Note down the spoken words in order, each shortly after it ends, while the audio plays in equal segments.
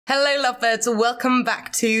Hello lovebirds, welcome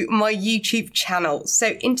back to my YouTube channel.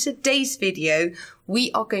 So in today's video,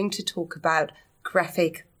 we are going to talk about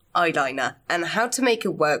graphic eyeliner and how to make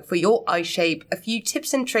it work for your eye shape, a few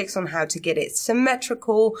tips and tricks on how to get it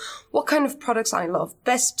symmetrical, what kind of products I love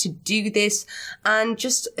best to do this, and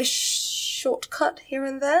just a shortcut here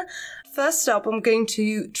and there. First up, I'm going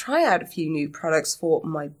to try out a few new products for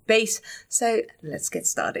my base, so let's get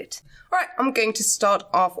started. Alright, I'm going to start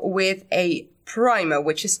off with a primer,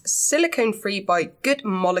 which is silicone-free by Good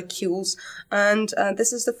Molecules, and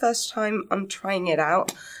this is the first time I'm trying it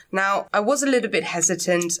out. Now, I was a little bit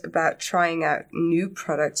hesitant about trying out new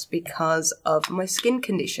products because of my skin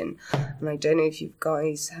condition, and I don't know if you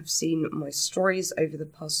guys have seen my stories over the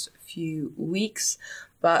past few weeks,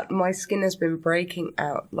 but my skin has been breaking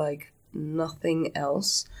out like nothing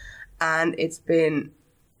else, and it's been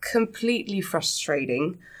completely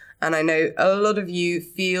frustrating. And I know a lot of you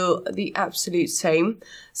feel the absolute same.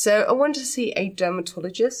 So I went to see a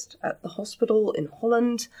dermatologist at the hospital in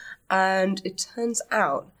Holland, and it turns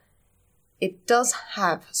out it does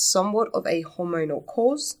have somewhat of a hormonal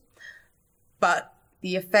cause, but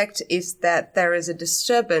the effect is that there is a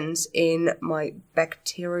disturbance in my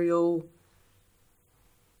bacterial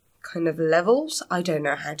kind of levels. I don't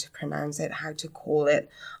know how to pronounce it, how to call it.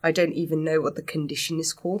 I don't even know what the condition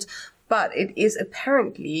is called. But it is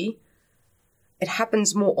apparently, it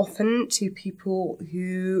happens more often to people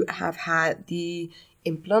who have had the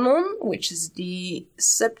implant, which is the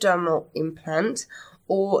subdermal implant,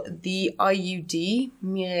 or the IUD,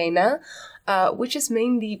 Mirena, which is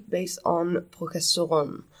mainly based on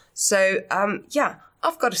progesterone. So, yeah,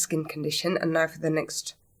 I've got a skin condition, and now for the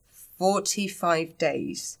next 45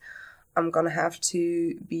 days, I'm gonna have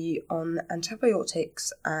to be on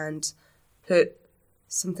antibiotics and put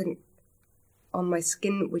something on my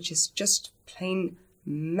skin, which is just plain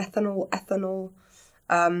ethanol.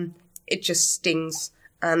 It just stings,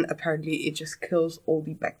 and apparently it just kills all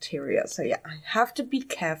the bacteria. So yeah, I have to be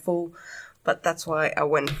careful, but that's why I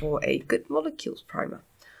went for a Good Molecules primer.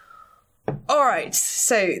 Alright,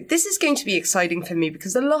 so this is going to be exciting for me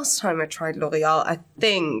because the last time I tried L'Oreal, I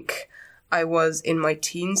think I was in my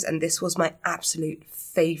teens, and this was my absolute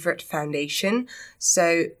favorite foundation.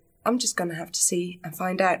 So I'm just going to have to see and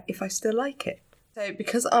find out if I still like it. So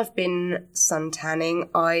because I've been suntanning,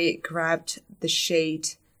 I grabbed the shade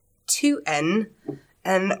 2N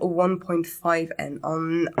and 1.5N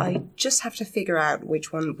on. I just have to figure out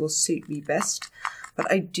which one will suit me best.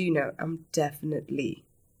 But I do know I'm definitely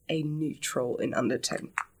a neutral in undertone.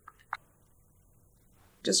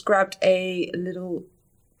 Just grabbed a little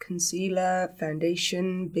concealer,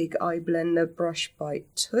 foundation, big eye blender brush by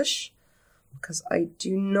Tush, because I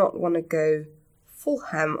do not want to go full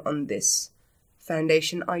ham on this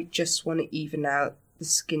foundation. I just want to even out the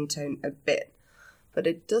skin tone a bit. But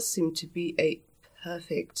it does seem to be a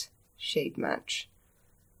perfect shade match.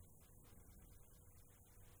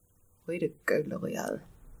 Way to go, L'Oreal.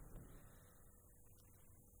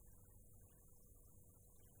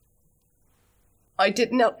 I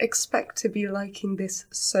did not expect to be liking this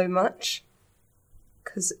so much,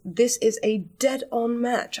 because this is a dead-on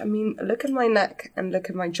match. I mean, look at my neck and look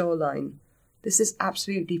at my jawline. This is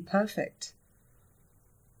absolutely perfect.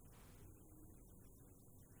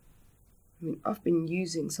 I mean, I've been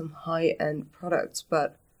using some high-end products,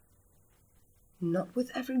 but not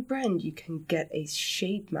with every brand you can get a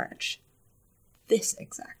shade match this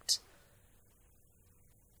exact.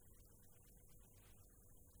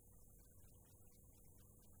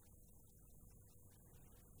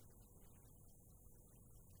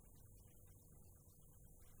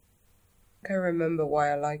 I can't remember why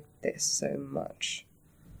I liked this so much.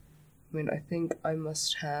 I mean, I think I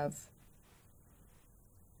must have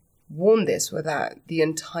worn this without the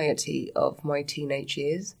entirety of my teenage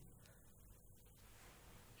years.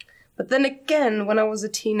 But then again, when I was a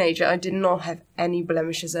teenager, I did not have any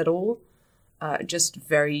blemishes at all. Just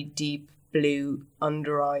very deep blue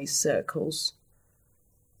under eye circles.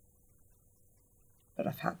 But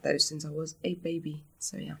I've had those since I was a baby,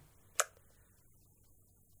 so yeah.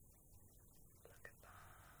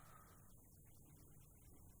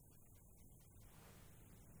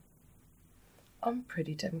 I'm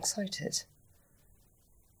pretty damn excited.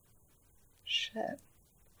 Shit.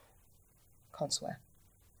 Can't swear.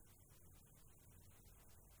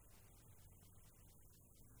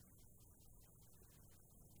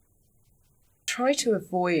 Try to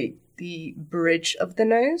avoid the bridge of the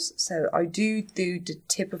nose. So I do the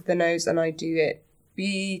tip of the nose, and I do it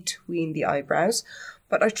between the eyebrows.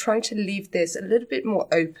 But I try to leave this a little bit more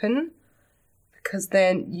open, because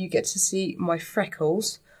then you get to see my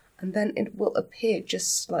freckles, and then it will appear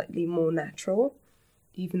just slightly more natural.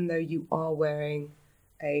 even though you are wearing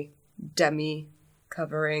a demi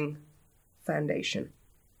covering foundation.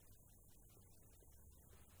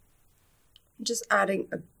 I'm just adding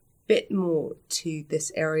a bit more to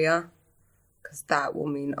this area because that will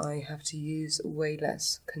mean I have to use way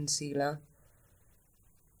less concealer.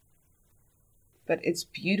 But it's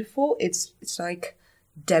beautiful. It's like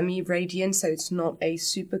demi radiant, so it's not a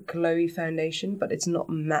super glowy foundation, but it's not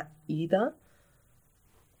matte either.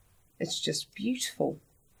 It's just beautiful.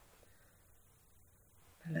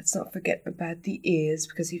 And let's not forget about the ears,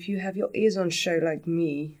 because if you have your ears on show like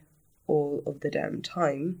me all of the damn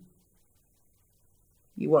time,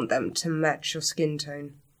 you want them to match your skin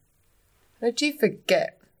tone. I do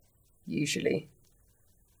forget, usually.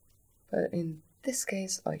 But in this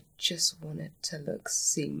case, I just want it to look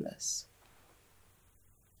seamless.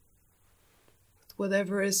 With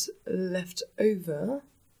whatever is left over,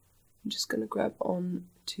 I'm just going to grab on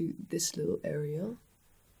to this little area.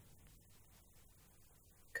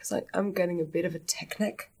 Because I'm getting a bit of a tech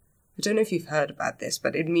neck. I don't know if you've heard about this,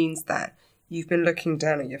 but it means that you've been looking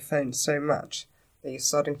down at your phone so much that you're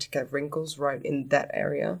starting to get wrinkles right in that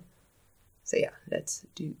area. So yeah, let's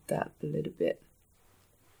do that a little bit.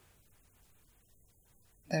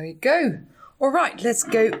 There we go. All right, let's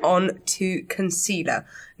go on to concealer.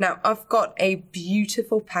 Now, I've got a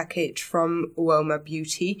beautiful package from UOMA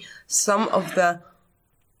Beauty.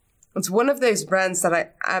 It's one of those brands that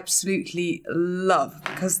I absolutely love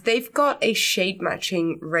because they've got a shade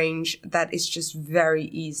matching range that is just very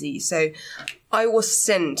easy. So I was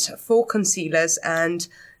sent 4 concealers, and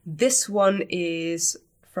this one is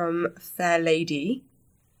from Fair Lady.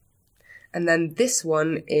 And then this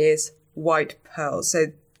one is White Pearl.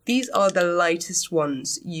 So these are the lightest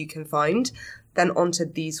ones you can find. Then onto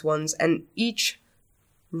these ones, and each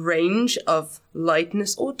range of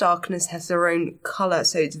lightness or darkness has their own color,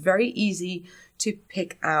 so it's very easy to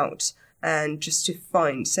pick out and just to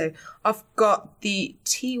find. So I've got the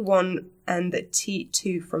T1 and the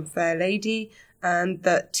T2 from Fair Lady, and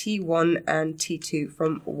the T1 and T2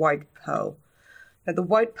 from White Pearl. Now the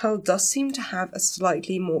White Pearl does seem to have a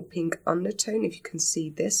slightly more pink undertone, if you can see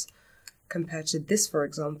this, compared to this, for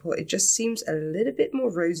example. It just seems a little bit more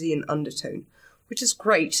rosy in undertone, which is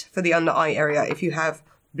great for the under eye area if you have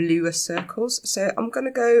bluer circles. So I'm going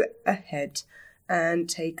to go ahead and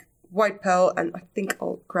take White Pearl, and I think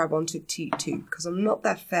I'll grab onto T2 because I'm not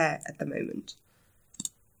that fair at the moment.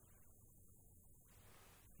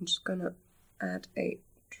 I'm just going to add a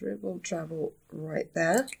dribble drabble right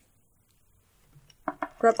there.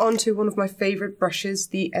 Grab onto one of my favorite brushes,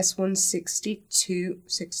 the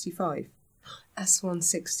S16265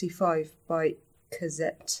 by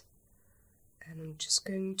KAJA, and I'm just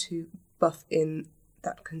going to buff in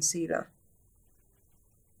that concealer.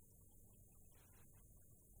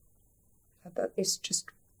 That is just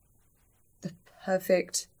the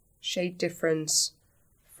perfect shade difference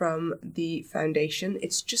from the foundation.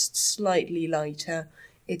 It's just slightly lighter.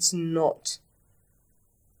 It's not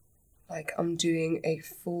like I'm doing a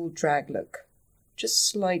full drag look, just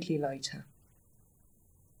slightly lighter.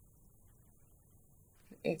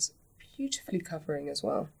 It's beautifully covering as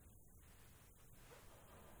well.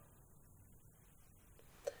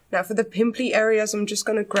 Now for the pimply areas, I'm just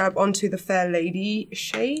going to grab onto the Fair Lady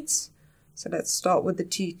shades. So let's start with the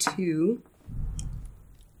T2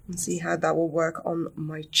 and see how that will work on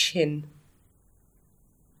my chin,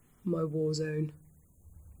 my war zone.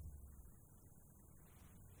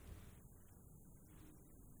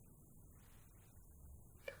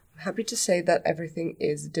 I'm happy to say that everything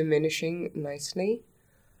is diminishing nicely,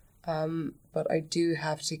 but I do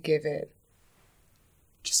have to give it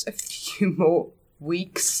just a few more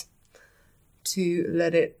weeks to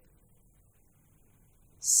let it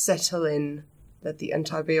settle in, let the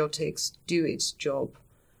antibiotics do its job.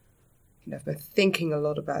 And I've been thinking a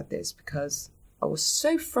lot about this because I was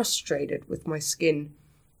so frustrated with my skin,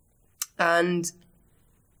 and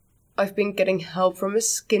I've been getting help from a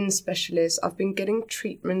skin specialist. I've been getting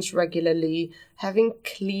treatments regularly, having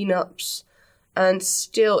cleanups, and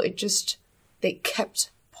still they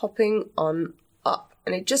kept popping on up.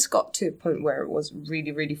 And it just got to a point where it was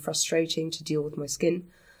really, really frustrating to deal with my skin.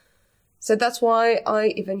 So that's why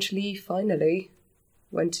I eventually, finally,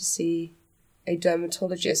 went to see a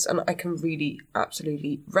dermatologist. And I can really,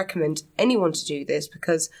 absolutely recommend anyone to do this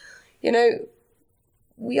because, you know,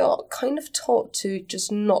 we are kind of taught to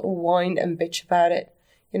just not whine and bitch about it.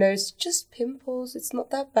 You know, it's just pimples. It's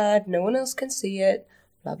not that bad. No one else can see it.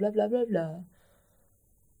 Blah, blah, blah, blah, blah.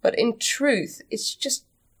 But in truth, it's just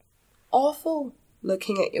awful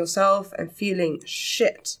looking at yourself and feeling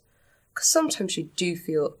shit. Because sometimes you do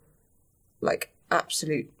feel like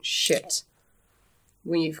absolute shit.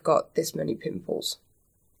 when you've got this many pimples.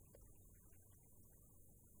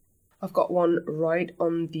 I've got one right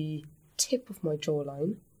on the tip of my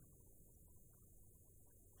jawline.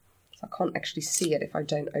 I can't actually see it if I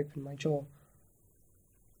don't open my jaw.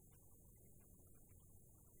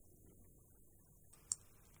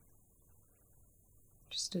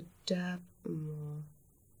 Just a dab more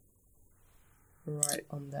right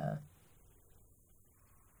on there.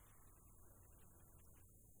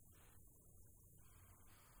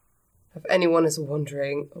 If anyone is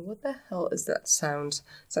wondering, what the hell is that sound?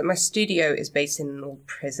 So my studio is based in an old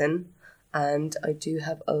prison, and I do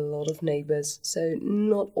have a lot of neighbors, so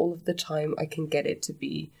not all of the time I can get it to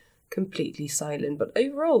be completely silent, but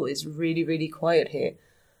overall it's really, really quiet here.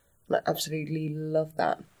 And I absolutely love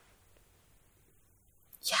that.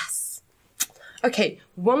 Yes! Okay,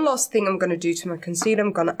 one last thing I'm going to do to my concealer.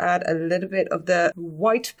 I'm going to add a little bit of the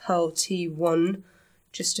White Pearl T1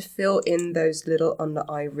 just to fill in those little under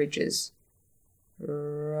eye ridges.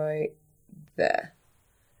 Right there.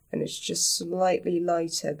 And it's just slightly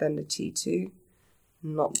lighter than the T2,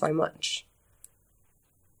 not by much.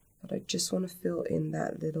 But I just want to fill in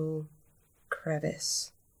that little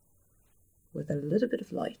crevice with a little bit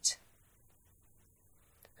of light.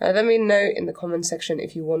 Let me know in the comment section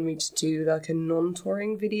if you want me to do like a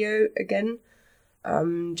non-touring video again,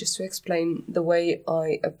 just to explain the way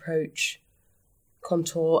I approach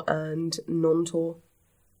contour and non-tour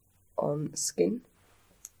on skin.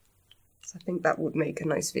 So I think that would make a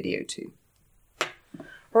nice video too.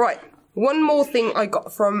 Alright, one more thing I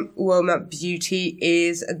got from UOMA Beauty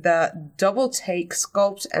is the Double Take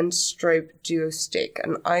Sculpt and Strobe Duo Stick,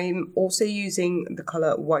 and I'm also using the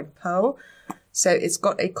color White Pearl. So it's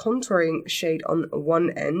got a contouring shade on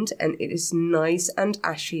one end, and it is nice and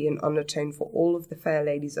ashy in undertone for all of the fair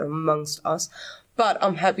ladies amongst us. But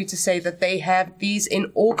I'm happy to say that they have these in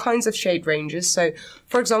all kinds of shade ranges. So,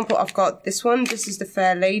 for example, I've got this one. This is the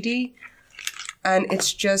Fair Lady, and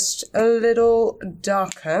it's just a little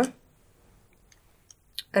darker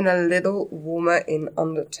and a little warmer in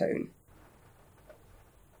undertone.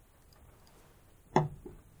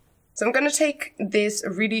 So I'm going to take this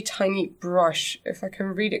really tiny brush, if I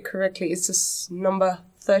can read it correctly, it's this number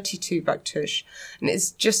 32 by Tush, and it's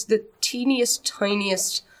just the teeniest,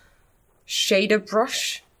 tiniest shader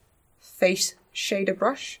brush, face shader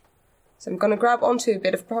brush. So I'm going to grab onto a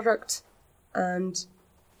bit of product and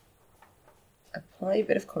apply a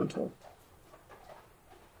bit of contour.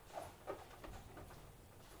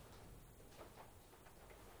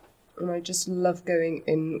 And I just love going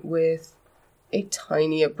in with a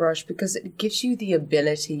tinier brush because it gives you the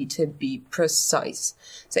ability to be precise.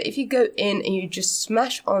 So if you go in and you just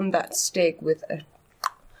smash on that stick with a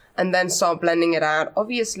and then start blending it out,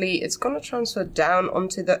 obviously it's going to transfer down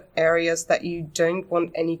onto the areas that you don't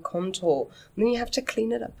want any contour, and then you have to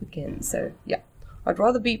clean it up again. So yeah, I'd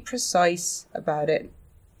rather be precise about it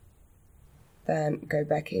than go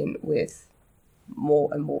back in with more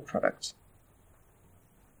and more product.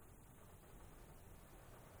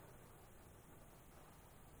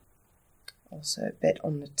 Also a bit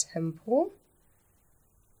on the temple.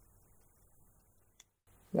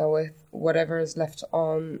 Now with whatever is left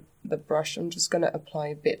on the brush, I'm just going to apply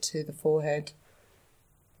a bit to the forehead,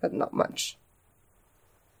 but not much.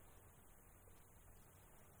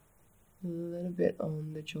 A little bit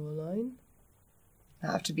on the jawline.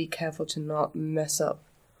 I have to be careful to not mess up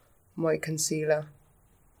my concealer.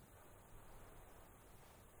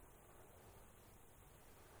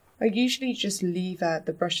 I usually just leave out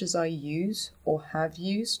the brushes I use or have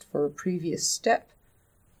used for a previous step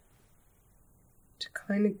to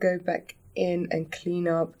kind of go back in and clean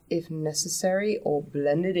up if necessary, or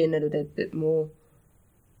blend it in a little bit more,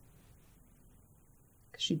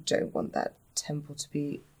 because you don't want that temple to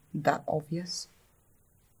be that obvious.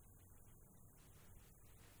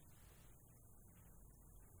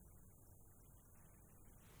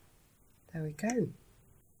 There we go.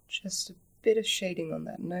 Just a bit of shading on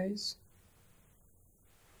that nose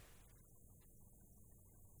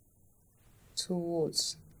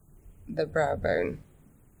towards the brow bone.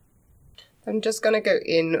 I'm just going to go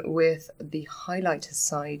in with the highlighter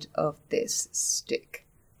side of this stick,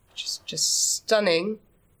 which is just stunning,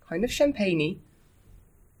 kind of champagne-y.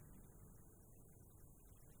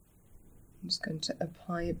 I'm just going to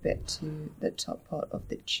apply a bit to the top part of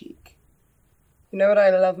the cheek. You know what I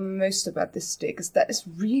love most about this stick is that it's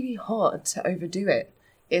really hard to overdo it.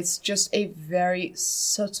 It's just a very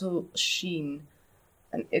subtle sheen,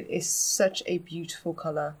 and it is such a beautiful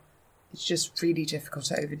colour. It's just really difficult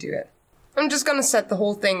to overdo it. I'm just going to set the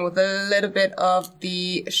whole thing with a little bit of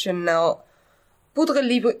the Chanel Poudre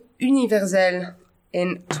Libre Universelle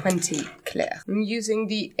in 20 clear. I'm using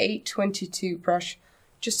the A22 brush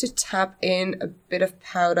just to tap in a bit of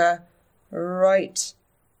powder right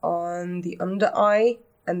on the under eye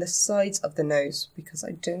and the sides of the nose, because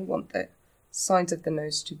I don't want the sides of the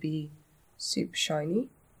nose to be super shiny.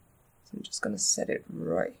 So I'm just going to set it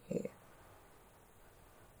right here.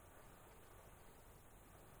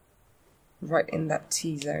 Right in that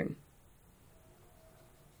T-zone.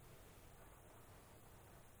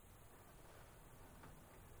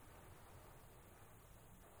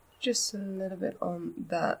 Just a little bit on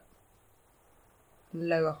that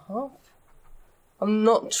lower half. I'm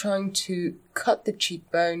not trying to cut the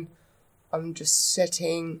cheekbone, I'm just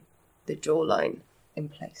setting the jawline in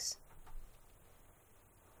place.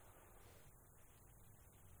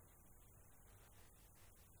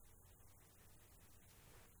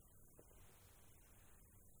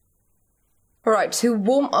 Alright, to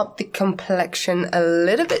warm up the complexion a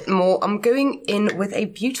little bit more, I'm going in with a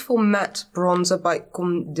beautiful matte bronzer by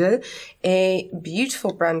COMME, a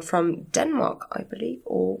beautiful brand from Denmark, I believe,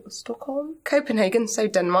 or Stockholm? Copenhagen, so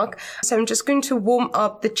Denmark. So I'm just going to warm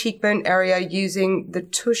up the cheekbone area using the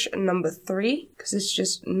tush number 3, because it's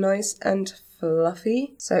just nice and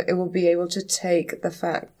fluffy. So it will be able to take the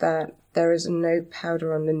fact that there is no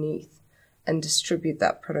powder underneath and distribute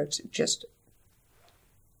that product just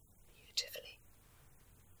beautifully.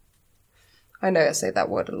 I know I say that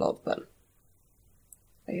word a lot, but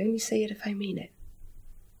I only say it if I mean it.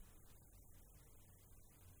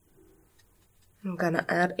 I'm gonna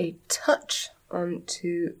add a touch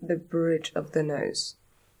onto the bridge of the nose.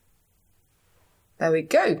 There we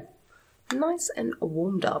go. Nice and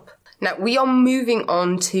warmed up. Now we are moving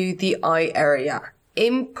on to the eye area.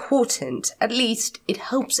 Important, at least it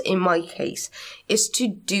helps in my case, is to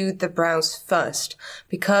do the brows first,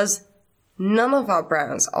 because none of our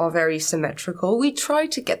brows are very symmetrical. We try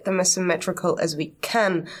to get them as symmetrical as we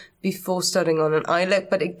can before starting on an eye look,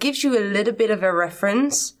 but it gives you a little bit of a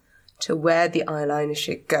reference to where the eyeliner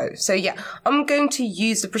should go. So yeah, I'm going to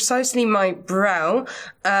use the Precisely My Brow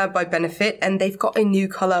by Benefit, and they've got a new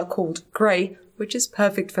color called grey, which is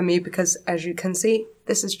perfect for me because, as you can see,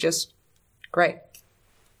 this is just grey.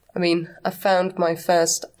 I mean, I found my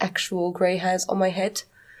first actual grey hairs on my head.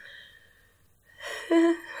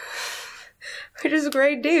 Which is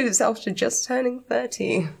great news after just turning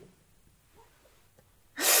 30.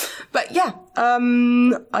 But yeah,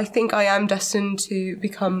 I think I am destined to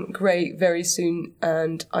become grey very soon,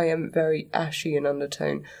 and I am very ashy in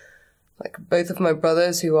undertone. Like both of my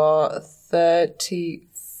brothers, who are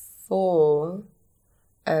 34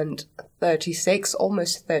 and 36,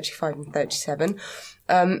 almost 35 and 37,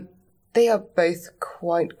 they are both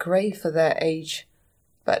quite grey for their age,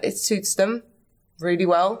 but it suits them really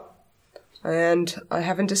well. And I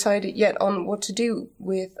haven't decided yet on what to do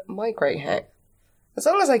with my grey hair. As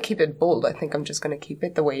long as I keep it bald, I think I'm just going to keep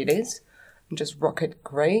it the way it is and just rock it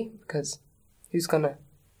grey, because who's going to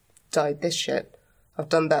dye this shit? I've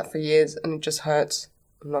done that for years and it just hurts.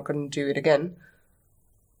 I'm not going to do it again.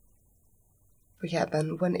 But yeah,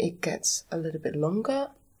 then when it gets a little bit longer,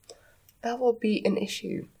 that will be an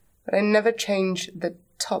issue. But I never change the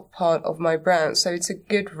top part of my brow, so it's a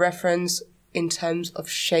good reference in terms of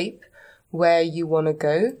shape, where you want to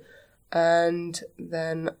go, and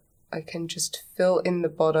then I can just fill in the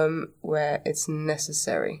bottom where it's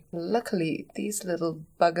necessary. Luckily, these little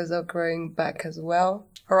buggers are growing back as well.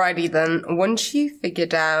 Alrighty then, once you've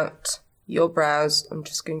figured out your brows, I'm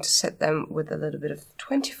just going to set them with a little bit of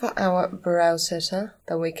 24-hour brow setter,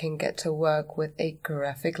 then we can get to work with a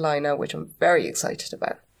graphic liner, which I'm very excited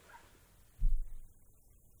about.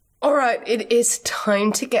 Alright, it is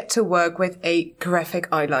time to get to work with a graphic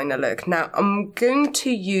eyeliner look. Now, I'm going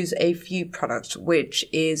to use a few products, which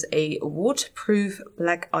is a waterproof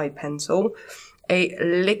black eye pencil, a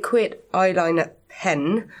liquid eyeliner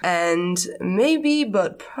pen, and maybe,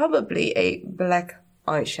 but probably, a black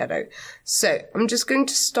eyeshadow. So, I'm just going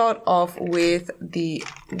to start off with the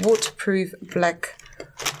waterproof black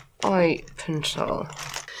eye pencil.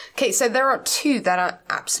 Okay, so there are two that I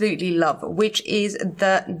absolutely love, which is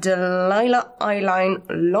the DELILAH Eyeline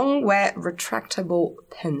Longwear Retractable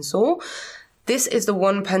Pencil. This is the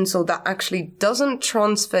one pencil that actually doesn't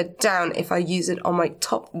transfer down if I use it on my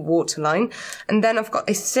top waterline. And then I've got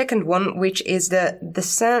a second one, which is the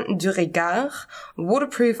Dessin du Regard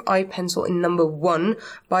Waterproof Eye Pencil in number 1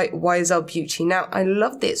 by YSL Beauty. Now, I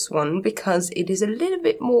love this one because it is a little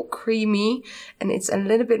bit more creamy and it's a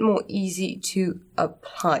little bit more easy to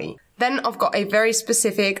apply. Then I've got a very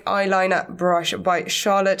specific eyeliner brush by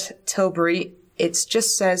Charlotte Tilbury. It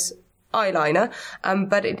just says eyeliner,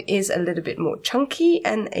 but it is a little bit more chunky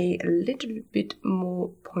and a little bit more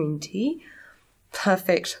pointy.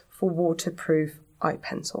 perfect for waterproof eye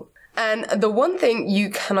pencil. And the one thing you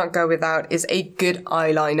cannot go without is a good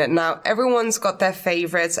eyeliner. Now, everyone's got their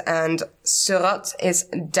favorites, and SURRATT is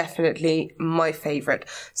definitely my favorite.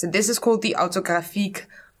 So this is called the AUTO-GRAPHIQUE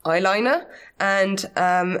eyeliner,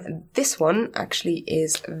 and this one actually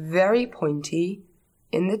is very pointy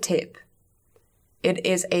in the tip. It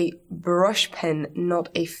is a brush pen, not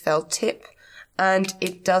a felt tip, and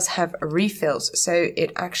it does have refills, so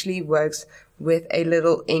it actually works with a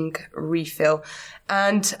little ink refill.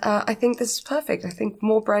 And I think this is perfect. I think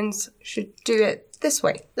more brands should do it this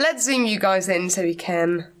way. Let's zoom you guys in so we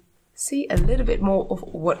can see a little bit more of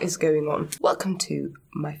what is going on. Welcome to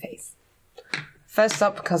my face. First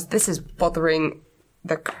up, because this is bothering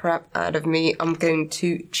the crap out of me, I'm going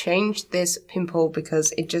to change this pimple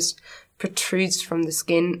because it just protrudes from the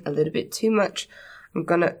skin a little bit too much. I'm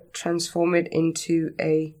gonna transform it into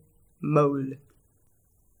a mole.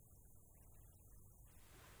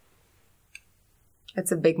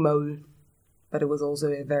 It's a big mole, but it was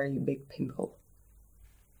also a very big pimple.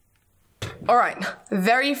 Alright,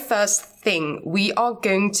 very first thing we are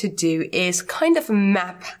going to do is kind of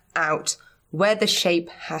map out where the shape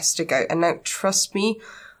has to go. And now, trust me,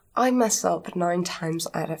 I mess up 9 times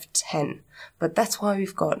out of 10. But that's why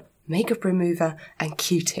we've got makeup remover and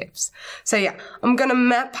Q-tips. So yeah, I'm gonna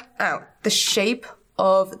map out the shape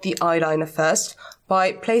of the eyeliner first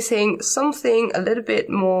by placing something a little bit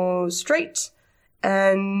more straight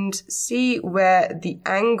and see where the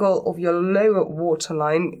angle of your lower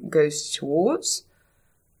waterline goes towards.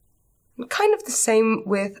 Kind of the same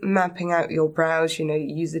with mapping out your brows, you know,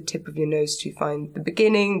 you use the tip of your nose to find the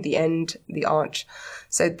beginning, the end, the arch.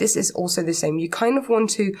 So this is also the same. You kind of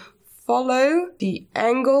want to follow the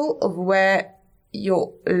angle of where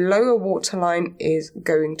your lower waterline is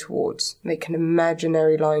going towards. Make an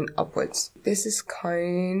imaginary line upwards. This is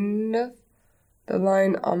kind of the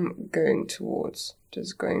line I'm going towards.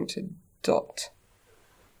 Just going to dot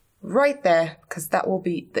right there, because that will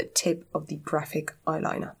be the tip of the graphic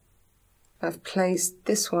eyeliner. I've placed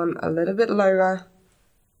this one a little bit lower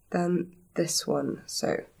than this one,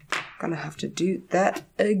 so I'm gonna have to do that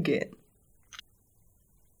again.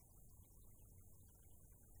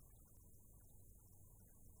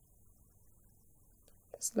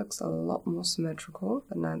 This looks a lot more symmetrical,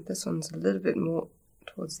 but now this one's a little bit more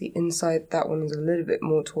towards the inside, that one is a little bit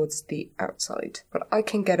more towards the outside. But I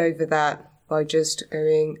can get over that by just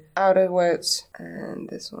going outwards, and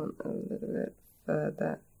this one a little bit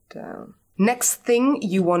further down. Next thing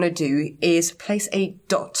you want to do is place a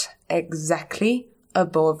dot exactly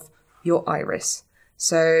above your iris.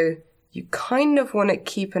 So you kind of want to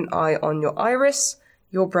keep an eye on your iris,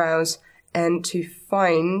 your brows, and to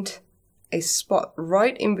find a spot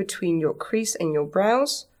right in between your crease and your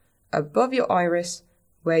brows, above your iris,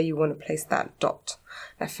 where you want to place that dot.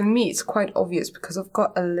 Now for me it's quite obvious because I've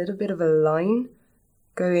got a little bit of a line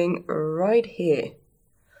going right here,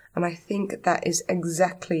 and I think that is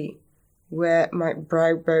exactly where my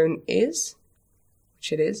brow bone is,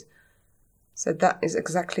 which it is. So that is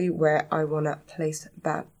exactly where I want to place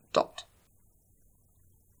that dot.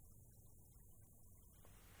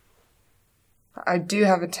 I do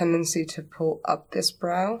have a tendency to pull up this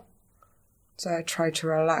brow, so I try to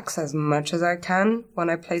relax as much as I can when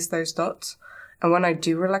I place those dots. And when I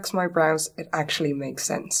do relax my brows, it actually makes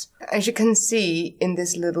sense. As you can see in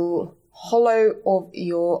this little hollow of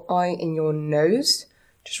your eye in your nose,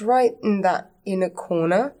 just right in that inner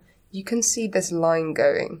corner, you can see this line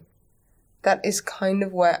going. That is kind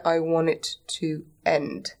of where I want it to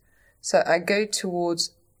end. So I go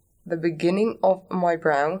towards the beginning of my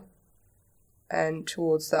brow and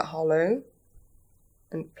towards that hollow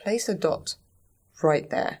and place a dot right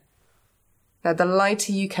there. Now the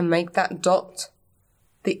lighter you can make that dot,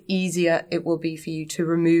 the easier it will be for you to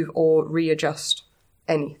remove or readjust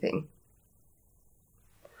anything.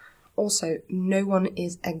 Also, no one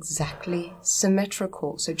is exactly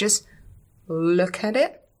symmetrical, so just look at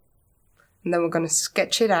it, and then we're going to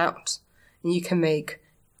sketch it out, and you can make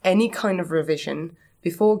any kind of revision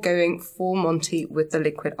before going full Monty with the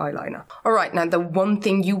liquid eyeliner. Alright, now the one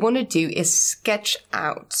thing you want to do is sketch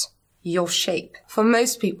out your shape. For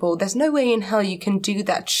most people, there's no way in hell you can do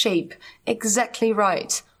that shape exactly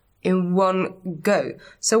right in one go.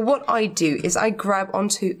 So what I do is I grab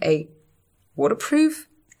onto a waterproof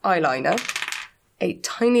eyeliner, a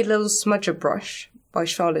tiny little smudger brush by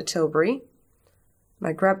Tilbury, and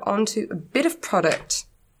I grab onto a bit of product,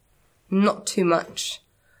 not too much,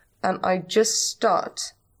 and I just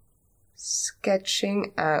start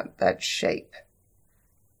sketching out that shape.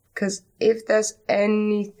 Because if there's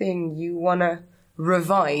anything you want to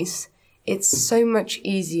revise, it's so much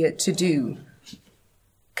easier to do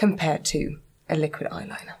compared to a liquid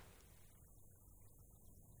eyeliner.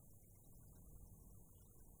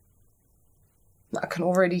 I can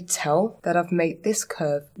already tell that I've made this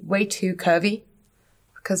curve way too curvy,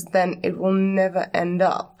 because then it will never end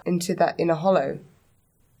up into that inner hollow.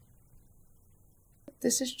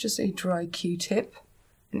 This is just a dry Q-tip,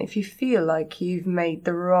 and if you feel like you've made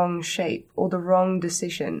the wrong shape or the wrong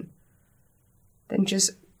decision, then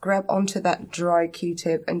just grab onto that dry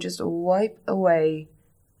Q-tip and just wipe away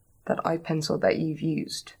that eye pencil that you've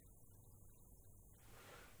used.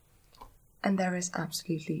 And there is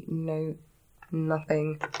absolutely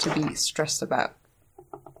nothing to be stressed about.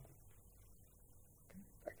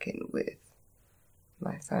 Back in with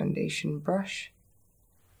my foundation brush.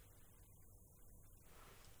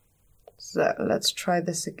 So let's try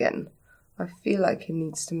this again. I feel like it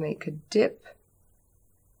needs to make a dip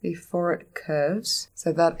before it curves,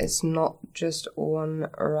 so that it's not just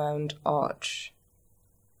one round arch.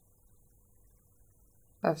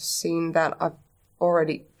 I've seen that I've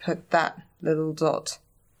already put that little dot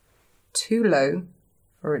too low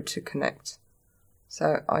for it to connect.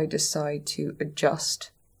 So I decide to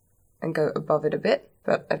adjust and go above it a bit,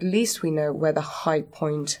 but at least we know where the high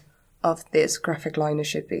point of this graphic liner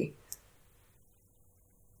should be.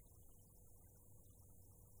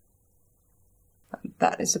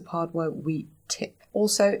 That is the part where we tip.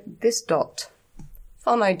 Also, this dot,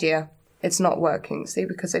 fun idea, it's not working, see,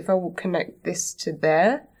 because if I will connect this to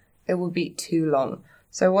there, it will be too long.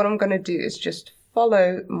 So what I'm going to do is just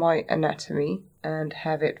follow my anatomy and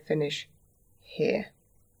have it finish here.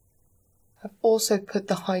 I've also put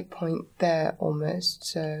the high point there almost,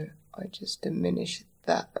 so I just diminish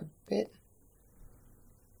that a bit,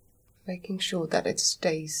 making sure that it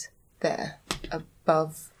stays there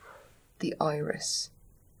above the iris.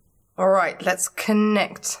 Alright, let's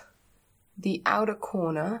connect the outer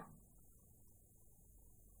corner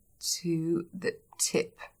to the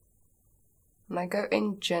tip. And I go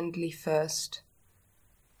in gently first,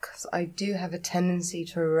 because I do have a tendency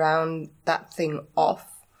to round that thing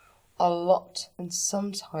off a lot. And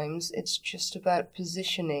sometimes it's just about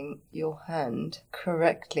positioning your hand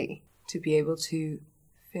correctly to be able to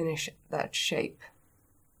finish that shape.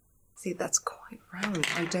 See, that's quite round.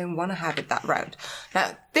 I don't want to have it that round.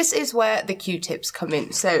 Now, this is where the Q-tips come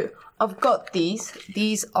in. So I've got these.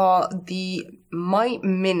 These are the My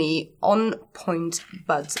Mini On Point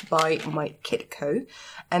Buds by MYKITCO.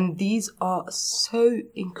 And these are so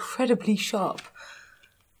incredibly sharp.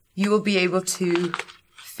 You will be able to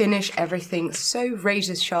finish everything so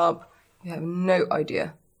razor sharp, you have no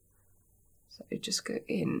idea. So I just go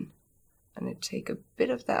in and I take a bit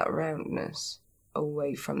of that roundness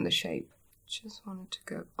away from the shape. Just wanted to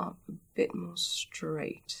go up a bit more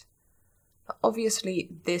straight. Now, obviously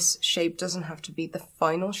this shape doesn't have to be the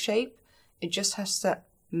final shape, it just has to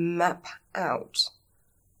map out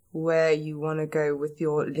where you want to go with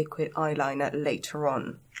your liquid eyeliner later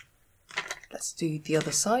on. Let's do the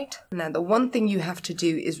other side. Now the one thing you have to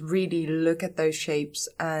do is really look at those shapes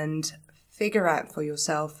and figure out for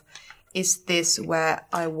yourself, is this where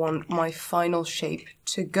I want my final shape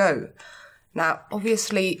to go? Now,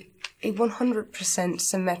 obviously, a 100%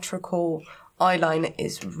 symmetrical eyeliner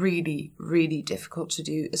is really, really difficult to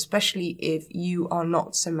do, especially if you are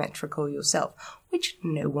not symmetrical yourself, which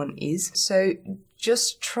no one is. So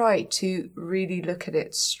just try to really look at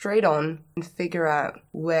it straight on and figure out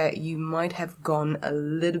where you might have gone a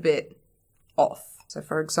little bit off. So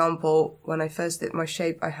for example, when I first did my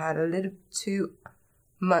shape, I had a little too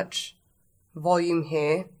much volume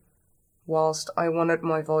here, whilst I wanted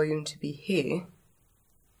my volume to be here.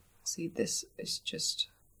 See, this is just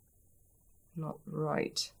not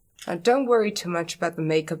right. Now don't worry too much about the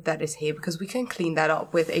makeup that is here, because we can clean that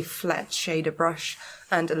up with a flat shader brush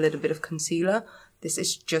and a little bit of concealer. This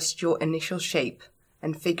is just your initial shape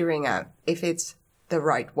and figuring out if it's the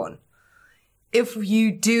right one. If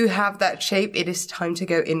you do have that shape, it is time to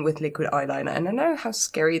go in with liquid eyeliner. And I know how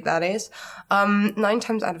scary that is. 9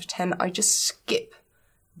 times out of 10, I just skip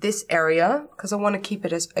this area because I want to keep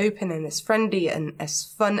it as open and as friendly and as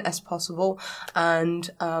fun as possible. And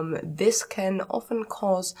this can often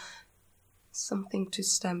cause something to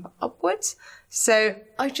stamp upwards. So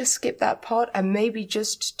I just skip that part and maybe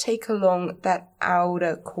just take along that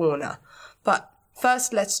outer corner. But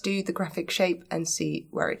first, let's do the graphic shape and see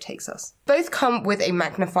where it takes us. Both come with a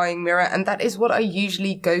magnifying mirror, and that is what I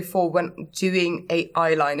usually go for when doing a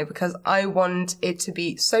eyeliner, because I want it to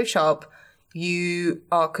be so sharp you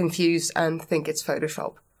are confused and think it's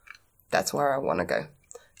Photoshop. That's where I want to go.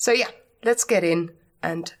 So yeah, let's get in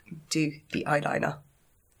and do the eyeliner.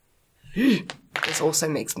 This also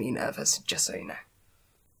makes me nervous, just so you know.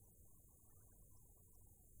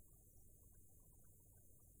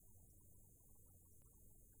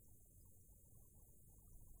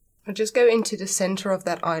 I'll just go into the center of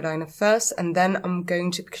that eyeliner first, and then I'm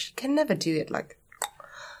going to, because you can never do it like,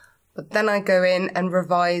 but then I go in and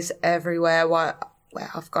revise everywhere where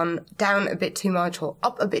I've gone down a bit too much or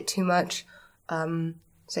up a bit too much. So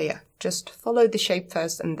yeah, just follow the shape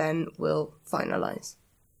first and then we'll finalize.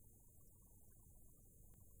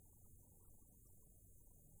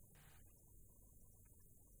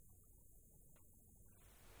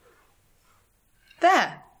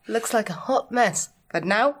 There, looks like a hot mess. But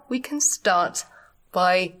now we can start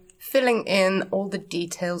by filling in all the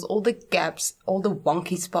details, all the gaps, all the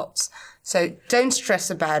wonky spots. So don't stress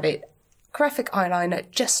about it. Graphic eyeliner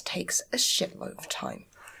just takes a shitload of time.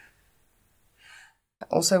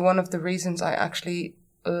 Also, one of the reasons I actually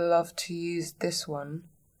love to use this one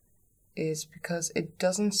is because it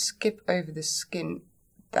doesn't skip over the skin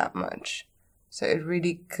that much. So it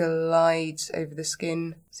really glides over the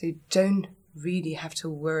skin, so you don't really have to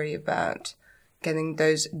worry about getting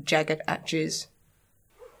those jagged edges.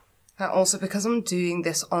 And also, because I'm doing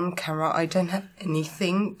this on camera, I don't have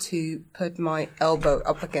anything to put my elbow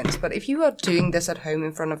up against. But if you are doing this at home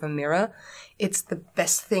in front of a mirror, it's the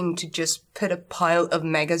best thing to just put a pile of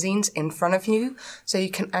magazines in front of you, so you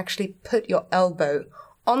can actually put your elbow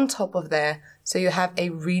on top of there, so you have a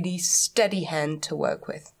really steady hand to work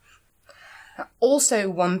with. Also,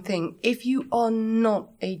 one thing, if you are not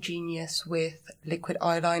a genius with liquid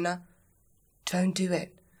eyeliner, don't do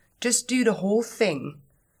it. Just do the whole thing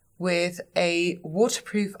with a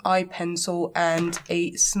waterproof eye pencil and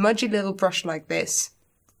a smudgy little brush like this.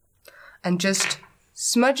 And just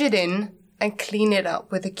smudge it in and clean it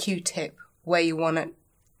up with a Q-tip where you want to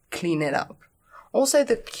clean it up. Also,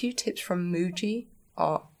 the Q-tips from Muji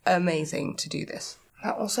are amazing to do this.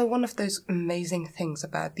 Now, also, one of those amazing things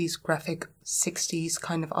about these graphic 60s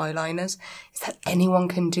kind of eyeliners is that anyone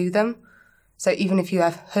can do them. So even if you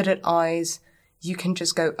have hooded eyes, you can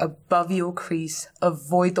just go above your crease,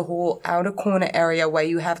 avoid the whole outer corner area where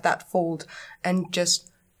you have that fold, and just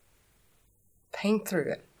paint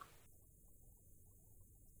through it.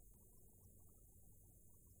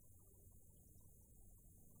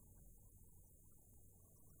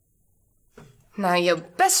 Now, your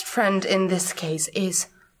best friend in this case is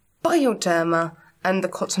Bioderma and the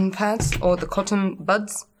cotton pads, or the cotton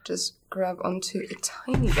buds. Just grab onto a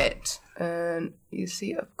tiny bit, and you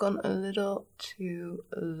see I've gone a little too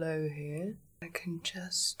low here. I can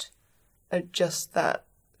just adjust that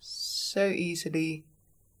so easily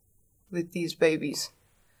with these babies.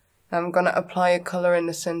 I'm gonna apply a color in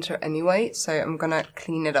the center anyway, so I'm gonna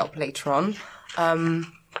clean it up later on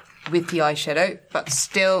with the eyeshadow, but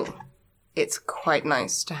still it's quite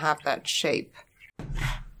nice to have that shape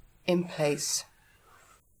in place.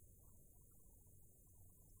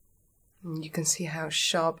 And you can see how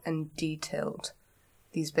sharp and detailed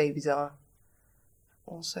these babies are.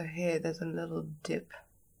 Also here, there's a little dip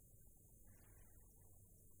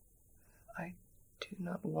I do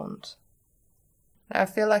not want. Now I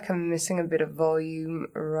feel like I'm missing a bit of volume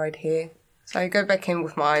right here. So I go back in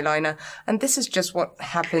with my eyeliner, and this is just what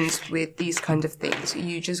happens with these kind of things.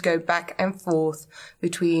 You just go back and forth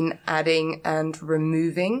between adding and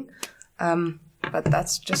removing, but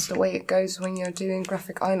that's just the way it goes when you're doing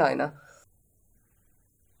graphic eyeliner.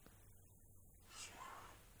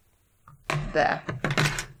 There.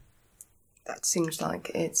 That seems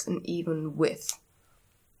like it's an even width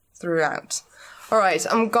throughout. Alright,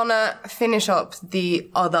 I'm gonna finish up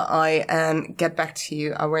the other eye and get back to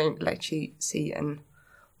you. I won't let you see and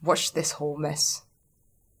watch this whole mess.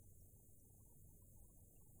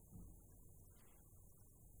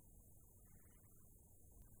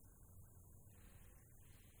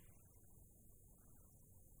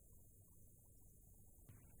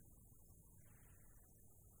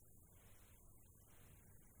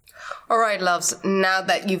 Alright loves, now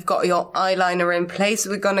that you've got your eyeliner in place,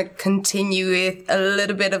 we're gonna continue with a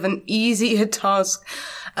little bit of an easier task,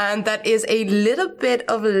 and that is a little bit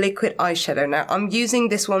of liquid eyeshadow. Now I'm using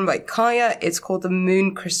this one by KAJA, it's called the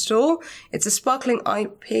Moon Crystal. It's a sparkling eye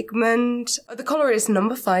pigment. The color is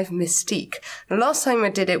number 5 Mystique. The last time I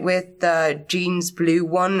did it with the jeans blue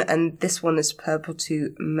one, and this one is purple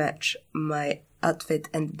to match my outfit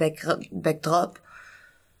and backdrop.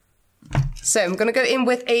 So I'm going to go in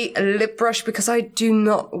with a lip brush because I do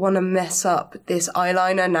not want to mess up this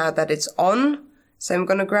eyeliner now that it's on. So I'm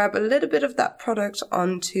going to grab a little bit of that product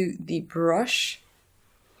onto the brush,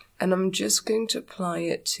 and I'm just going to apply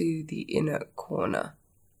it to the inner corner.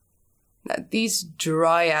 Now these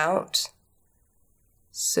dry out,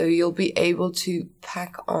 so you'll be able to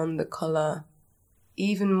pack on the color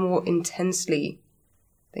even more intensely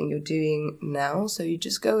than you're doing now. So you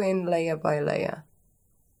just go in layer by layer.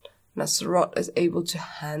 Now SURRATT is able to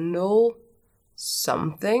handle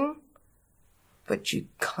something, but you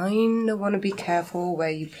kind of want to be careful where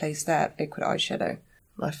you place that liquid eyeshadow.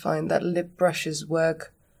 I find that lip brushes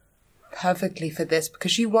work perfectly for this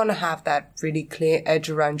because you want to have that really clear edge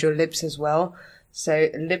around your lips as well. So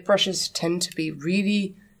lip brushes tend to be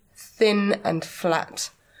really thin and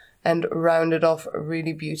flat and rounded off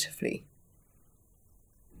really beautifully.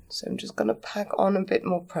 So I'm just going to pack on a bit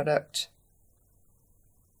more product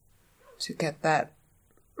to get that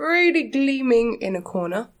really gleaming inner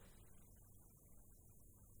corner.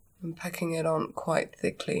 I'm packing it on quite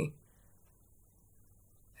thickly,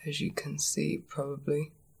 as you can see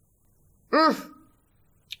probably.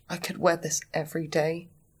 I could wear this every day.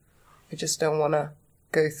 I just don't want to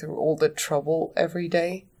go through all the trouble every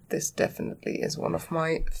day. This definitely is one of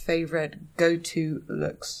my favorite go-to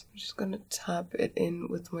looks. I'm just going to tap it in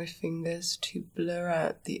with my fingers to blur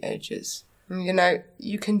out the edges. You know,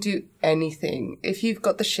 you can do anything. If you've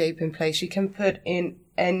got the shape in place, you can put in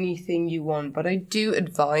anything you want, but I do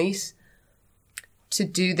advise to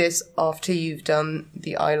do this after you've done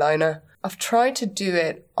the eyeliner. I've tried to do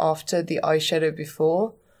it after the eyeshadow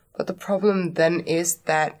before, but the problem then is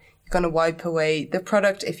that you're going to wipe away the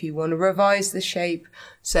product if you want to revise the shape.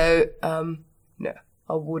 So, no,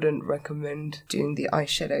 I wouldn't recommend doing the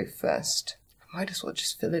eyeshadow first. I might as well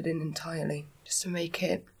just fill it in entirely, just to make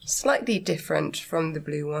it slightly different from the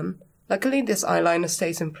blue one. Luckily, this eyeliner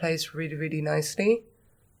stays in place really, really nicely.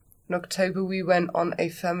 In October, we went on a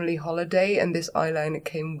family holiday and this eyeliner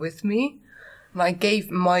came with me. And I gave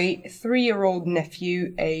my 3-year-old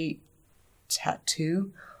nephew a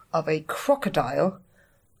tattoo of a crocodile,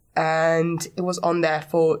 and it was on there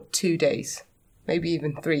for 2 days, maybe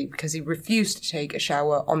even 3, because he refused to take a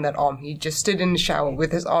shower on that arm. He just stood in the shower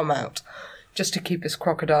with his arm out, just to keep his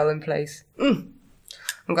crocodile in place. I'm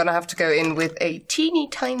gonna have to go in with a teeny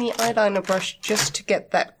tiny eyeliner brush just to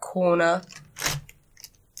get that corner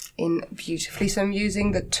in beautifully. So I'm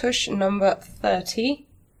using the Tush number 30,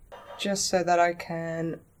 just so that I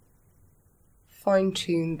can fine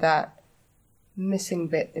tune that missing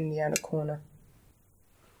bit in the outer corner.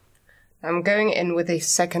 I'm going in with a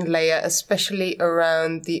second layer, especially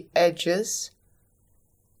around the edges,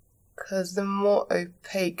 because the more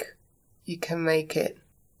opaque you can make it,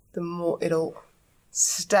 the more it'll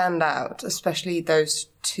stand out, especially those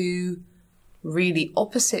two really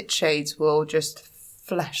opposite shades will just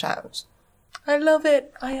flash out. I love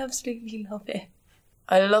it. I absolutely love it.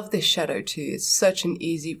 I love this shadow too. It's such an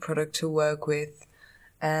easy product to work with,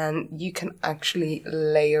 and you can actually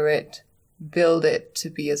layer it, build it to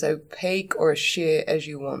be as opaque or as sheer as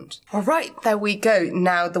you want. All right, there we go.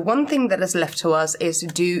 Now, the one thing that is left to us is to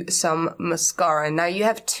do some mascara. Now, you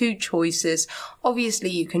have two choices. Obviously,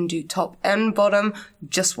 you can do top and bottom,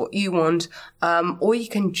 just what you want, or you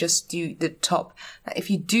can just do the top. Now, if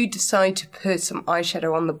you do decide to put some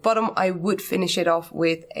eyeshadow on the bottom, I would finish it off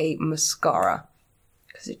with a mascara,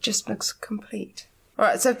 because it just looks complete.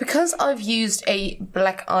 Alright, so because I've used a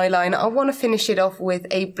black eyeliner, I want to finish it off with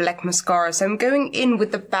a black mascara. So I'm going in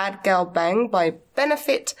with the Bad Gal Bang by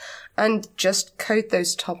Benefit and just coat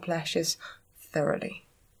those top lashes thoroughly.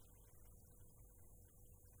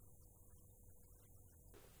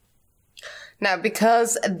 Now,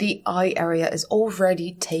 because the eye area is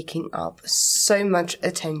already taking up so much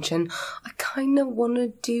attention, I kind of want to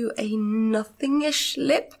do a nothingish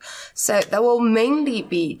lip. So there will mainly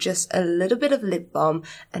be just a little bit of lip balm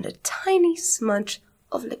and a tiny smudge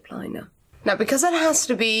of lip liner. Now, because it has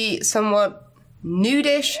to be somewhat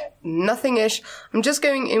nudish, nothingish, I'm just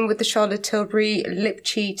going in with the Charlotte Tilbury Lip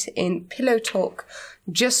Cheat in Pillow Talk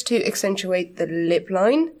just to accentuate the lip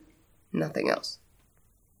line, nothing else.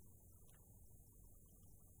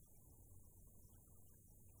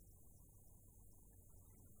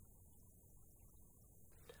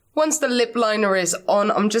 Once the lip liner is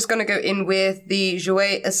on, I'm just going to go in with the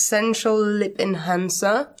JOUER Essential Lip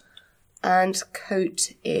Enhancer and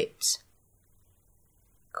coat it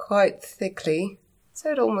quite thickly,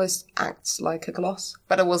 so it almost acts like a gloss.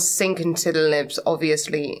 But it will sink into the lips,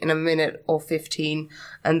 obviously, in a minute or 15,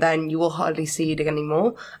 and then you will hardly see it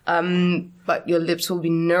anymore. But your lips will be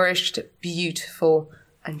nourished, beautiful,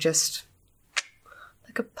 and just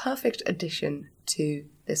like a perfect addition to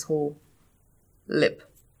this whole lip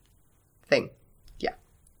thing. Yeah,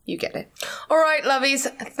 you get it. Alright, lovies,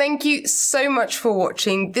 thank you so much for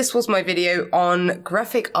watching. This was my video on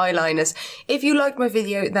graphic eyeliners. If you liked my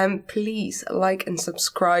video, then please like and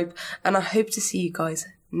subscribe, and I hope to see you guys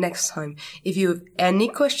next time. If you have any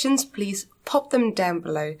questions, please pop them down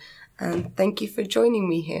below, and thank you for joining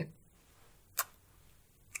me here.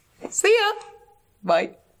 See ya!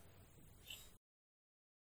 Bye.